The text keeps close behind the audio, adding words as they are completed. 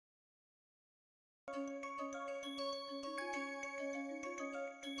Hello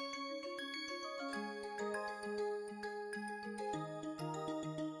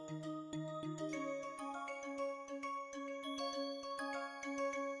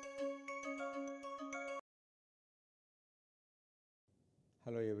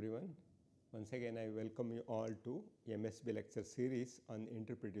everyone. Once again I welcome you all to MSB lecture series on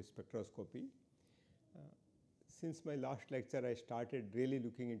interpretive spectroscopy. Since my last lecture I started really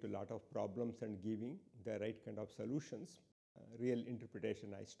looking into a lot of problems and giving the right kind of solutions. Real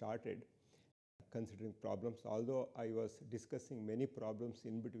interpretation I started considering problems, although I was discussing many problems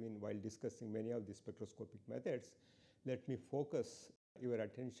in between while discussing many of the spectroscopic methods. Let me focus your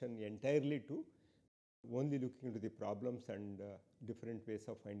attention entirely to only looking into the problems and different ways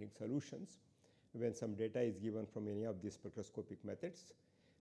of finding solutions when some data is given from any of these spectroscopic methods.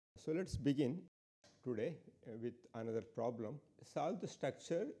 So let's begin today with another problem. Solve the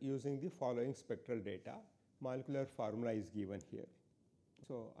structure using the following spectral data. Molecular formula is given here.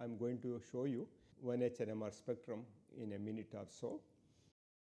 So I'm going to show you 1H NMR spectrum in a minute or so.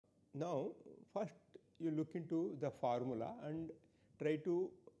 Now first you look into the formula and try to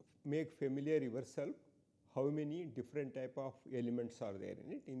make familiar yourself how many different type of elements are there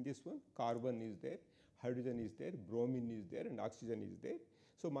in it. In this one, carbon is there, hydrogen is there, bromine is there and oxygen is there.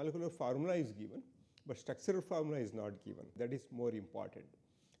 So molecular formula is given, but structural formula is not given. That is more important.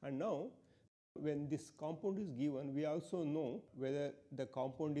 And now when this compound is given, we also know whether the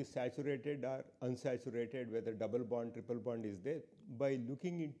compound is saturated or unsaturated, whether double bond, triple bond is there by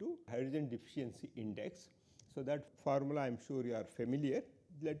looking into hydrogen deficiency index. So that formula I am sure you are familiar.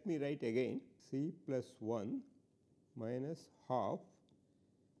 Let me write again, C plus 1 minus half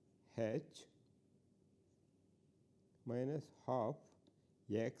H minus half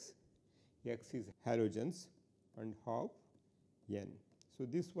X, X is halogens, and half N. So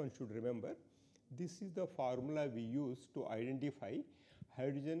this one should remember. This is the formula we use to identify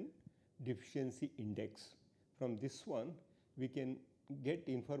hydrogen deficiency index. From this one we can get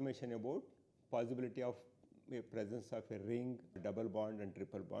information about possibility of presence of a ring, double bond and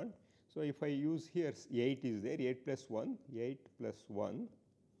triple bond. So if I use here 8 is there, 8 plus 1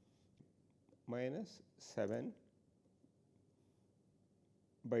 minus 7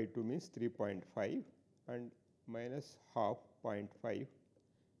 by 2 means 3.5 and minus half 0.5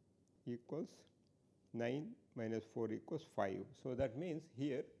 equals 9 minus 4 equals 5. So that means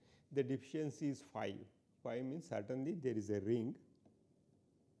here the deficiency is 5. 5 means certainly there is a ring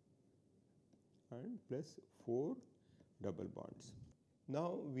and plus 4 double bonds.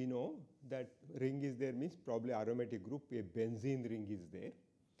 Now we know that ring is there means probably aromatic group, a benzene ring is there,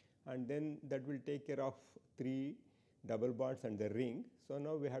 and then that will take care of 3 double bonds and the ring. So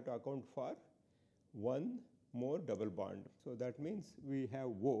now we have to account for 1 more double bond. So that means we have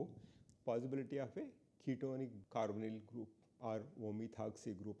O, possibility of a ketonic carbonyl group or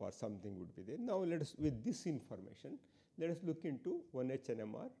O-methoxy group or something would be there. Now let us, with this information, let us look into 1H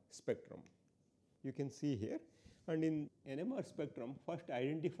NMR spectrum. You can see here, and in NMR spectrum first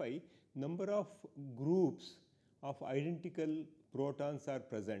identify number of groups of identical protons are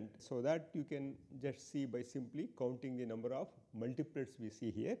present, so that you can just see by simply counting the number of multiplets we see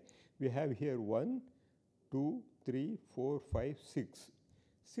here. We have here 1, 2, 3, 4, 5, 6.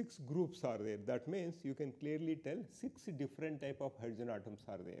 6 groups are there. That means you can clearly tell 6 different type of hydrogen atoms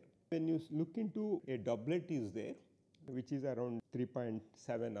are there. When you look into a doublet is there, which is around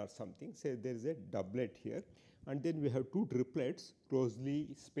 3.7 or something, say there is a doublet here, and then we have 2 triplets closely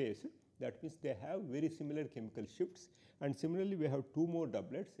spaced. That means they have very similar chemical shifts, and similarly we have 2 more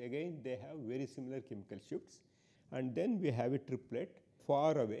doublets, again they have very similar chemical shifts, and then we have a triplet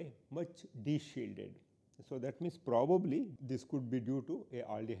far away, much de-shielded. So that means probably this could be due to a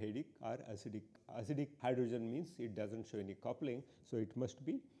aldehydic or acidic. Acidic hydrogen means it doesn't show any coupling, so it must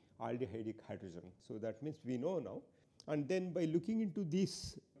be aldehydic hydrogen. So that means we know now. And then by looking into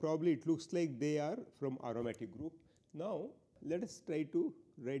this, probably it looks like they are from aromatic group. Now let us try to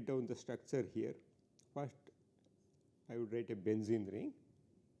write down the structure here. First I would write a benzene ring,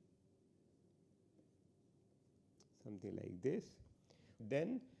 something like this.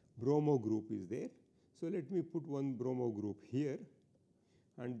 Then bromo group is there. So let me put one bromo group here,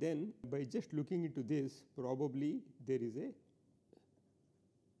 and then by just looking into this, probably there is a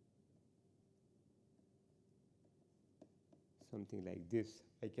something like this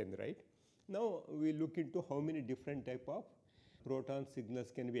I can write. Now we look into how many different type of proton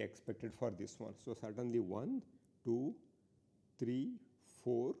signals can be expected for this one. So certainly 1, 2, 3,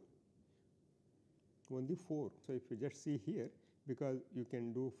 4, only 4. So if you just see here, because you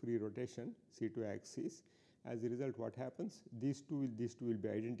can do free rotation C2 axis, As a result, what happens? These two will be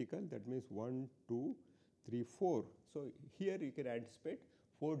identical. That means 1, 2, 3, 4. So here you can anticipate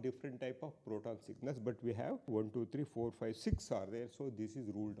 4 different type of proton signals, but we have 1, 2, 3, 4, 5, 6 are there. So this is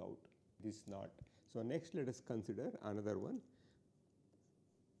ruled out. This is not. So next, let us consider another one.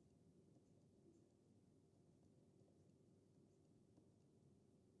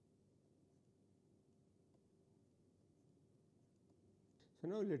 So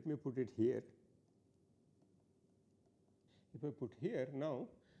now let me put it here. If I put here, now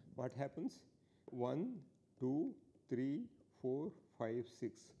what happens? 1, 2, 3, 4, 5,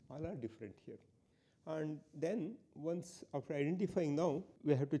 6, all are different here. And then once after identifying, now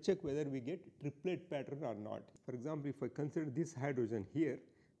we have to check whether we get triplet pattern or not. For example, if I consider this hydrogen here,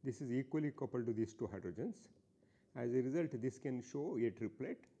 this is equally coupled to these two hydrogens. As a result, this can show a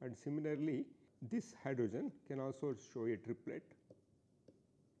triplet, and similarly this hydrogen can also show a triplet,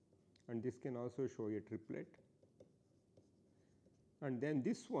 and this can also show a triplet, and then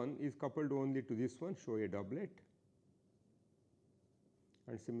this one is coupled only to this one, show a doublet,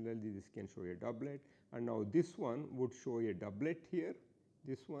 and similarly this can show a doublet, and now this one would show a doublet here,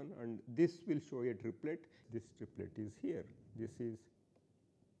 this one, and this will show a triplet. This triplet is here. This is.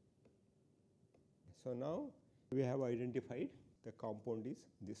 So now we have identified the compound is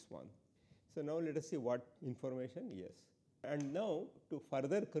this one. So now let us see what information. Yes. And now to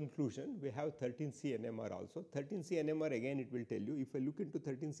further conclusion, we have 13C NMR also. 13C NMR, again it will tell you, if I look into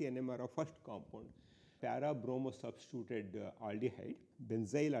 13C NMR of first compound, para-bromo substituted aldehyde,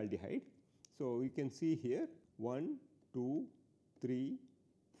 benzyl aldehyde. So you can see here 1, 2, 3,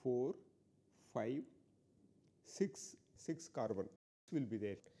 4, 5, 6 carbon will be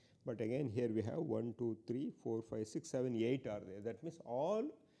there. But again here we have 1, 2, 3, 4, 5, 6, 7, 8 are there. That means all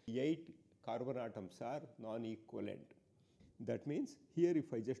 8 carbon atoms are non-equivalent. That means here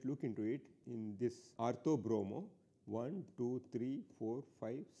if I just look into it in this ortho-bromo, 1, 2, 3, 4,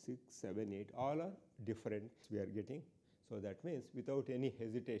 5, 6, 7, 8, all are different we are getting. So that means without any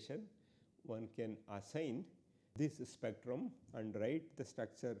hesitation, one can assign this spectrum and write the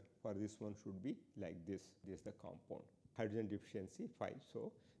structure for this one should be like this. This is the compound. Hydrogen deficiency 5.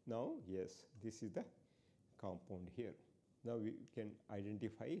 So now, yes, this is the compound here. Now we can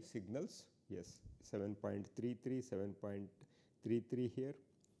identify signals. Yes, 7.33, 7.33 here,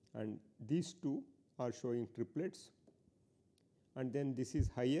 and these two are showing triplets, and then this is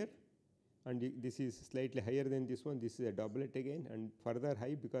higher, and this is slightly higher than this one. This is a doublet again, and further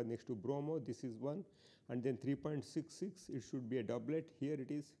high because next to bromo this is 1, and then 3.66 it should be a doublet. Here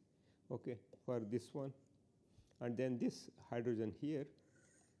it is, okay, for this one, and then this hydrogen here,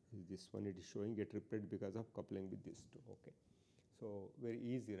 this one it is showing a triplet because of coupling with these two. Okay. So very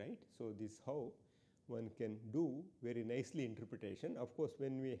easy, right? So this is how one can do very nicely interpretation. Of course,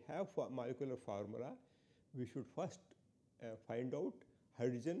 when we have molecular formula, we should first find out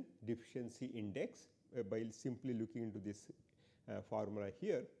hydrogen deficiency index by simply looking into this formula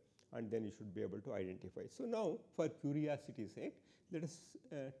here, and then you should be able to identify. So now, for curiosity's sake, let us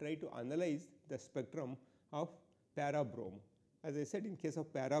try to analyze the spectrum of para-bromo. As I said, in case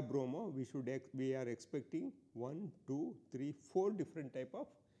of para-bromo, we are expecting 1, 2, 3, 4 different type of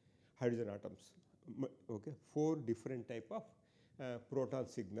hydrogen atoms. Okay, 4 different type of proton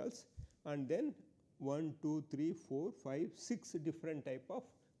signals, and then 1, 2, 3, 4, 5, 6 different type of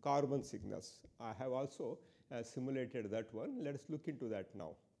carbon signals. I have also simulated that one. Let us look into that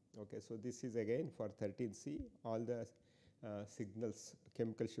now. Okay, so this is again for 13C. All the signals,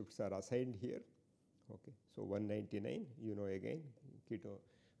 chemical shifts are assigned here. Okay, so 199, you know, again keto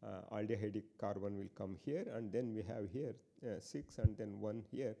aldehydic carbon will come here, and then we have here 6, and then 1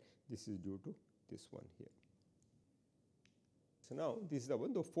 here. This is due to this one here. So now this is the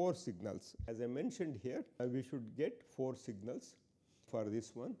one, the 4 signals. As I mentioned here, we should get 4 signals for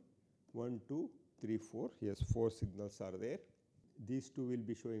this one. 1, 2, 3, 4. Yes, 4 signals are there. These two will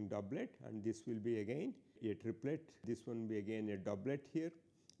be showing doublet, and this will be again a triplet. This one will be again a doublet here,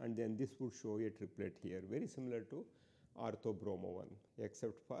 and then this would show a triplet here. Very similar to ortho-bromo one,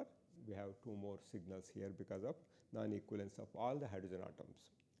 except for we have 2 more signals here because of non-equivalence of all the hydrogen atoms.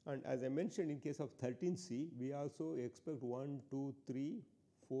 And as I mentioned, in case of 13C, we also expect 1, 2, 3,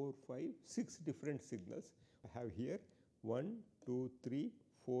 4, 5, 6 different signals. I have here 1, 2, 3,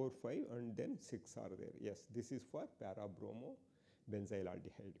 4, 5, and then 6 are there. Yes, this is for para-bromo benzyl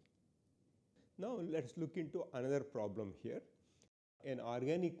aldehyde. Now let us look into another problem here. An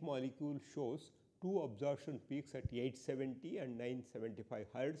organic molecule shows 2 absorption peaks at 870 and 975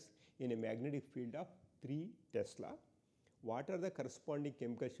 Hertz in a magnetic field of 3 Tesla. What are the corresponding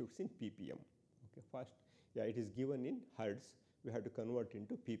chemical shifts in ppm? Okay, first, yeah, it is given in Hertz. we have to convert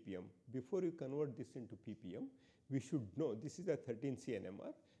into ppm. Before you convert this into ppm, we should know, this is a 13C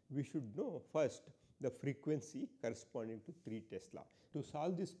NMR, we should know first the frequency corresponding to 3 Tesla. To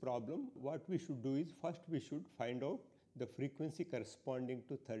solve this problem, what we should do is first we should find out the frequency corresponding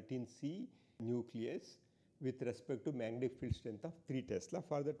to 13C nucleus with respect to magnetic field strength of 3 Tesla.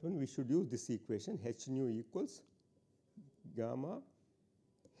 For that one, we should use this equation, h nu equals gamma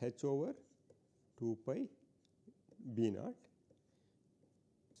h over 2 pi b naught.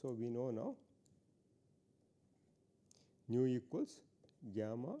 So, we know now nu equals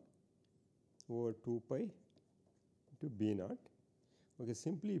gamma over 2 pi to b naught. Okay,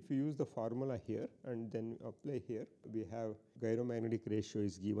 simply if you use the formula here and then apply here, we have gyromagnetic ratio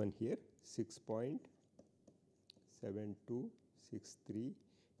is given here 6.7263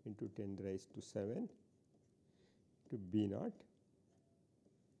 into 10 raised to 7 to b naught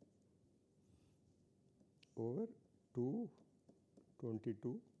over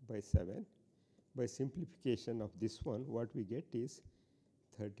 222 by 7. By simplification of this one, what we get is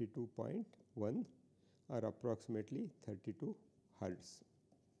 32.1 or approximately 32 Hertz.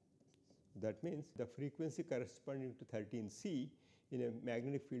 That means the frequency corresponding to 13C in a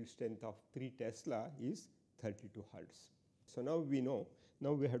magnetic field strength of 3 Tesla is 32 Hertz. So now we know,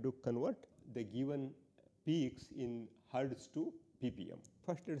 now we have to convert the given peaks in Hertz to ppm.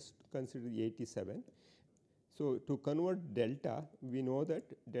 First let us consider 87. So to convert delta, we know that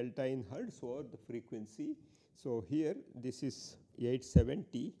delta in Hertz over the frequency. So here this is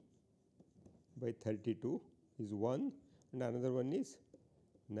 870 by 32 is 1 and another one is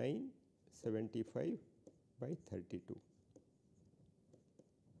 975 by 32.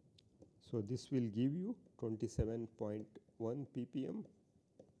 So this will give you 27.1 ppm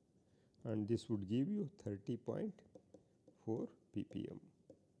and this would give you 30.4 ppm.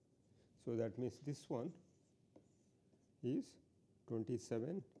 So that means this one is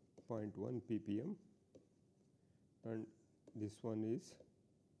 27.1 ppm and this one is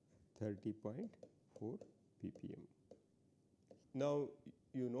 30.4 ppm. Now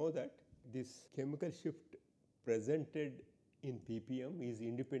you know that this chemical shift presented in ppm is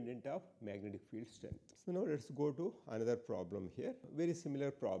independent of magnetic field strength. So now let us go to another problem here, very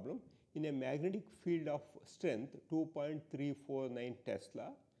similar problem. In a magnetic field of strength 2.349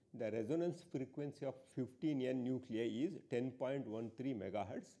 Tesla, the resonance frequency of 15N nuclei is 10.13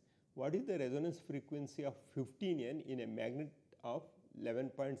 megahertz. What is the resonance frequency of 15N in a magnet of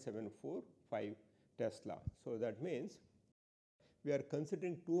 11.745 Tesla? So that means we are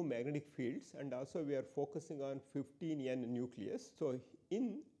considering two magnetic fields and also we are focusing on 15N nucleus. So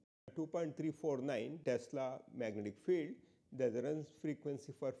in 2.349 Tesla magnetic field, the resonance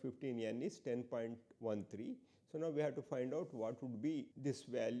frequency for 15N is 10.13. So now we have to find out what would be this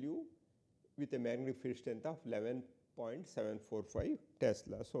value with a magnetic field strength of 11.745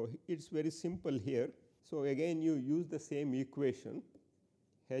 Tesla. So it's very simple here. So again you use the same equation,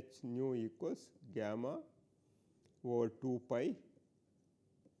 h nu equals gamma over 2 pi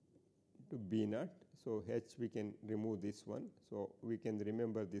to b naught. So h we can remove this one. So we can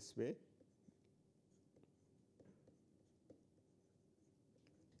remember this way.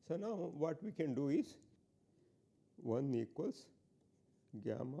 So now what we can do is 1 equals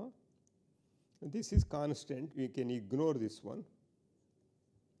gamma. This is constant, we can ignore this one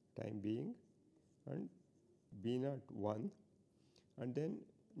time being, and b naught 1, and then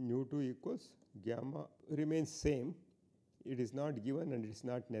nu 2 equals gamma remains same. It is not given and it is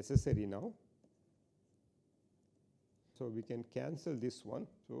not necessary now. So we can cancel this one.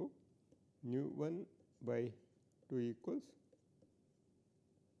 So nu 1 by 2 equals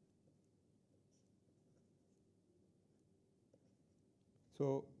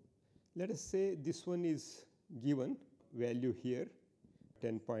so let us say this one is given value here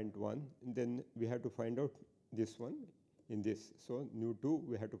 10.1, and then we have to find out this one in this. So nu 2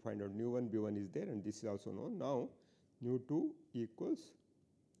 we have to find out, nu 1 b1 is there and this is also known. Now nu 2 equals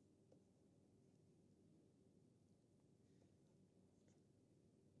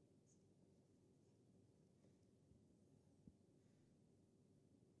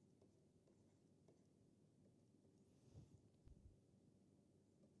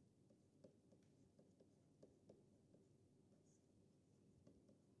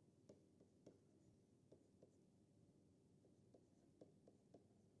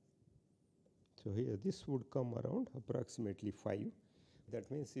so here this would come around approximately 5.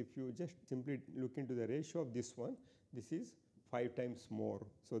 That means if you just simply look into the ratio of this one, this is 5 times more.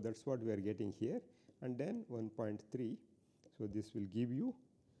 So that's what we are getting here, and then 1.3. So this will give you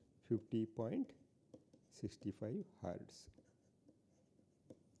 50.65 Hertz.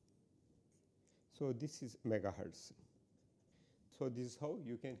 So this is megahertz. So this is how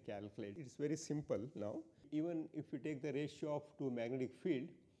you can calculate. It's very simple now. Even if you take the ratio of to magnetic field,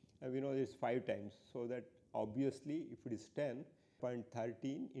 we know it's 5 times. So that obviously if it is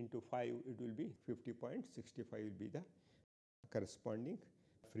 10.13 into 5, it will be 50.65 will be the corresponding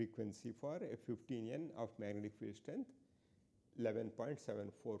frequency for a 15N of magnetic field strength,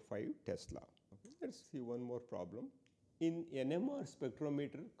 11.745 Tesla. Okay. Let's see one more problem. In NMR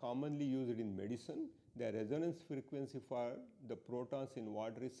spectrometer commonly used in medicine, the resonance frequency for the protons in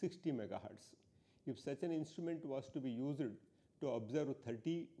water is 60 megahertz. If such an instrument was to be used to observe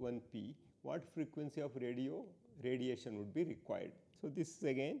 31P, what frequency of radiation would be required? So this is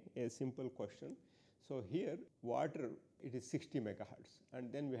again a simple question. So here water, it is 60 megahertz,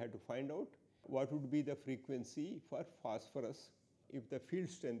 and then we have to find out what would be the frequency for phosphorus if the field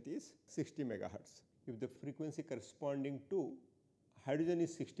strength is 60 megahertz. If the frequency corresponding to hydrogen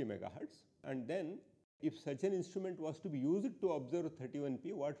is 60 megahertz, and then if such an instrument was to be used to observe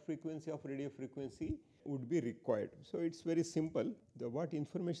 31P, what frequency of radio frequency would be required? So it's very simple. What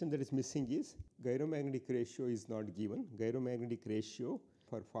information that is missing is gyromagnetic ratio is not given. Gyromagnetic ratio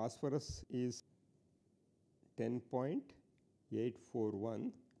for phosphorus is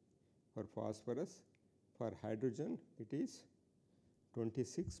 10.841 for phosphorus. For hydrogen, it is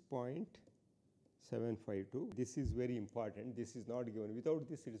 26.752. This is very important. This is not given. Without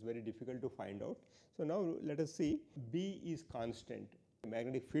this, it is very difficult to find out. So now let us see. B is constant.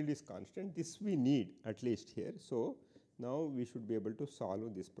 Magnetic field is constant. This we need at least here. So now we should be able to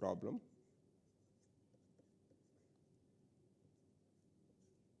solve this problem.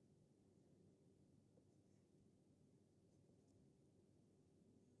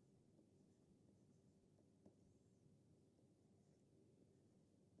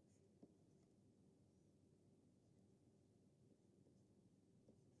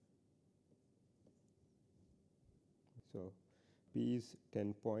 So P is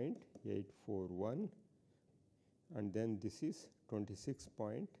 10.841 and then this is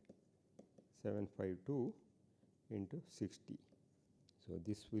 26.752 into 60. So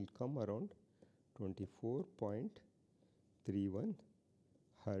this will come around 24.31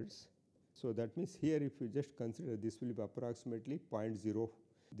 Hertz. So that means here if you just consider this will be approximately 0.0,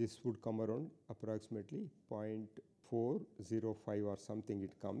 this would come around approximately 0.405 or something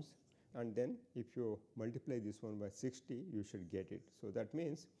it comes. And then if you multiply this one by 60, you should get it. So that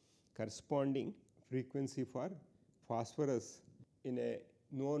means corresponding frequency for phosphorus in a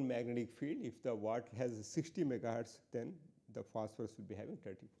known magnetic field, if the water has 60 megahertz, then the phosphorus will be having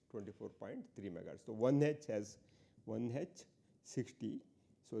 24.3 megahertz. So 1H has 1H 60.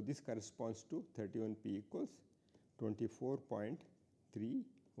 So this corresponds to 31P equals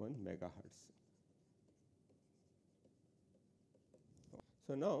 24.31 megahertz.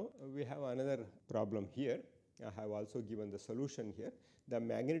 So now we have another problem here. I have also given the solution here. The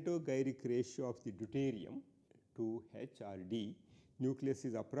magnetogyric ratio of the deuterium 2H or D nucleus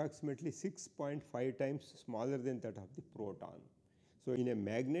is approximately 6.5 times smaller than that of the proton. So in a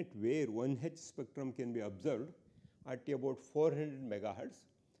magnet where 1H spectrum can be observed at about 400 megahertz,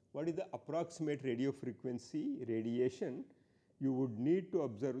 what is the approximate radio frequency radiation you would need to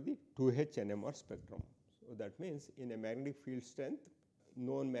observe the 2H NMR spectrum? So that means in a magnetic field strength,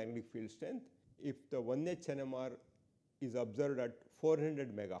 known magnetic field strength, if the 1H NMR is observed at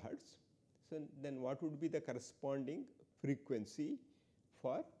 400 megahertz, so then what would be the corresponding frequency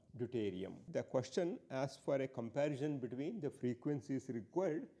for deuterium? The question asks for a comparison between the frequencies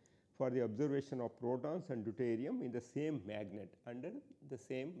required for the observation of protons and deuterium in the same magnet under the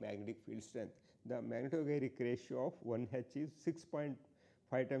same magnetic field strength. The magnetogyric ratio of 1H is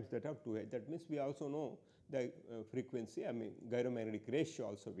 6.5 times that of 2H. That means we also know the frequency, gyromagnetic ratio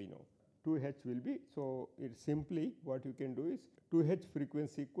also we know. 2H will be, so it's simply what you can do is 2H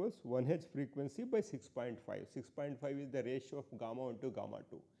frequency equals 1H frequency by 6.5. 6.5 is the ratio of gamma 1 to gamma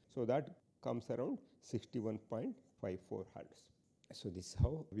 2. So that comes around 61.54 Hertz. So this is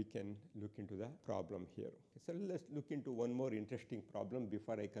how we can look into the problem here. So let's look into one more interesting problem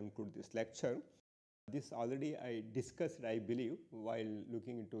before I conclude this lecture. This already I discussed, I believe, while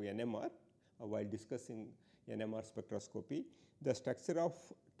looking into NMR, while discussing NMR spectroscopy. The structure of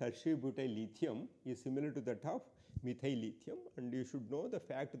tertiary butyl lithium is similar to that of methyl lithium, and you should know the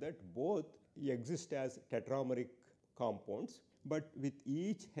fact that both exist as tetrameric compounds, but with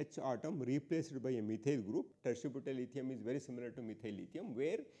each H atom replaced by a methyl group. Tertiary butyl lithium is very similar to methyl lithium,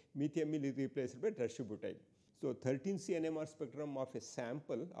 where methyamine is replaced by tertiary butyl. So 13C NMR spectrum of a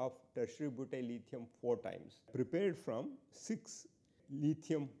sample of tertiary butyl lithium 4 times, prepared from 6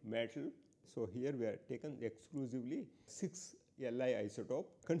 lithium metal. So here we are taken exclusively 6 Li isotope,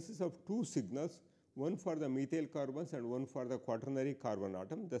 consists of 2 signals. one for the methyl carbons and one for the quaternary carbon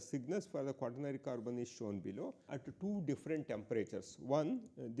atom. The signals for the quaternary carbon is shown below at two different temperatures.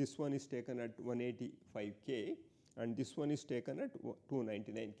 This one is taken at 185 K and this one is taken at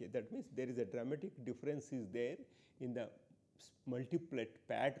 299 K. That means there is a dramatic difference is there in the multiplet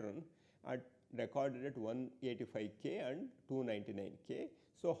pattern recorded at 185 K and 299 K.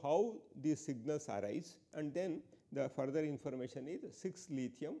 So, how these signals arise, and then the further information is 6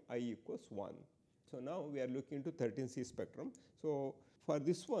 lithium I equals 1. So, now we are looking into 13C spectrum. So, for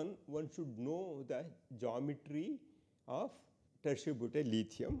this one should know the geometry of tertiary butyl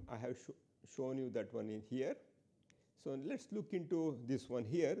lithium. I have shown you that one in here. So, let us look into this one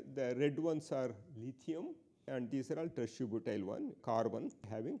here. The red ones are lithium and these are all tertiary butyl one, carbon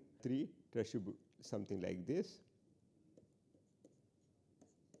having 3 tertiary something like this.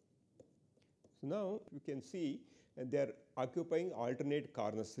 So, now you can see they are occupying alternate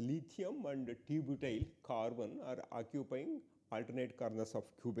corners. Lithium and T-butyl carbon are occupying alternate corners of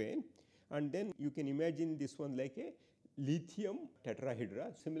cubane, and then you can imagine this one like a lithium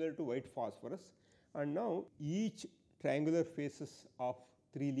tetrahedra similar to white phosphorus, and now each triangular faces of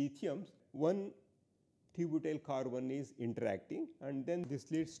 3 lithiums, one T-butyl carbon is interacting, and then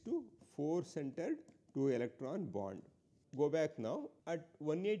this leads to 4-centered 2-electron bond. Go back now, at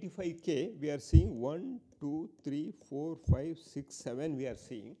 185 K we are seeing 1, 2, 3, 4, 5, 6, 7 we are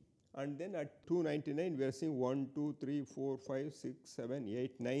seeing, and then at 299 we are seeing 1, 2, 3, 4, 5, 6, 7,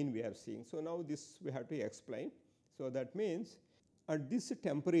 8, 9 we are seeing. So, now this we have to explain. So, that means at this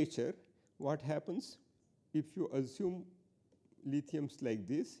temperature what happens if you assume lithiums like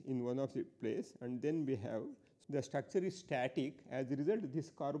this in one of the place, and then we have the structure is static. As a result, this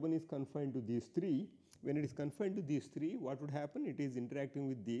carbon is confined to these 3. When it is confined to these 3, what would happen? It is interacting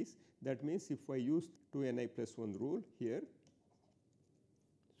with these. That means if I use 2Ni plus 1 rule here,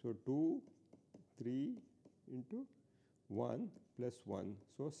 so 2, 3 into 1 plus 1,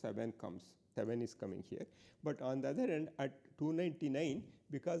 so 7 comes. 7 is coming here. But on the other hand, at 299,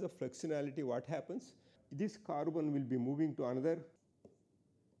 because of fractionality, what happens? This carbon will be moving to another,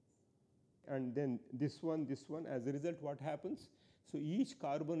 and then this one, as a result what happens? So, each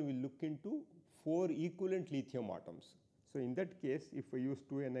carbon will look into 4 equivalent lithium atoms. So, in that case if I use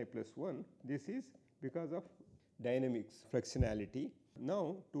 2Ni plus 1, this is because of dynamics fractionality.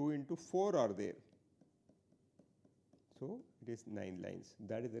 Now, 2 into 4 are there. So, it is 9 lines.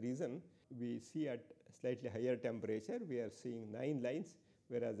 That is the reason we see at slightly higher temperature we are seeing 9 lines,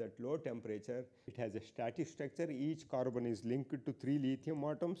 whereas at low temperature it has a static structure. Each carbon is linked to 3 lithium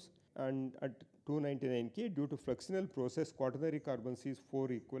atoms, and at 299 K due to fractional process quaternary carbon sees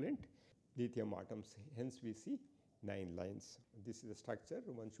 4 equivalent lithium atoms. Hence, we see 9 lines. This is the structure,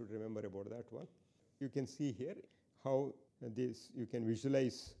 one should remember about that one. You can see here how this you can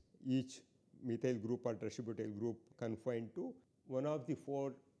visualize each methyl group or tertiary group confined to one of the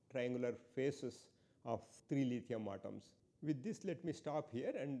 4 triangular faces of 3 lithium atoms. With this, let me stop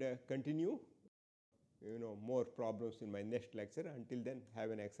here and continue more problems in my next lecture. Until then,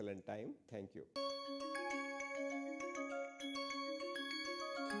 have an excellent time. Thank you.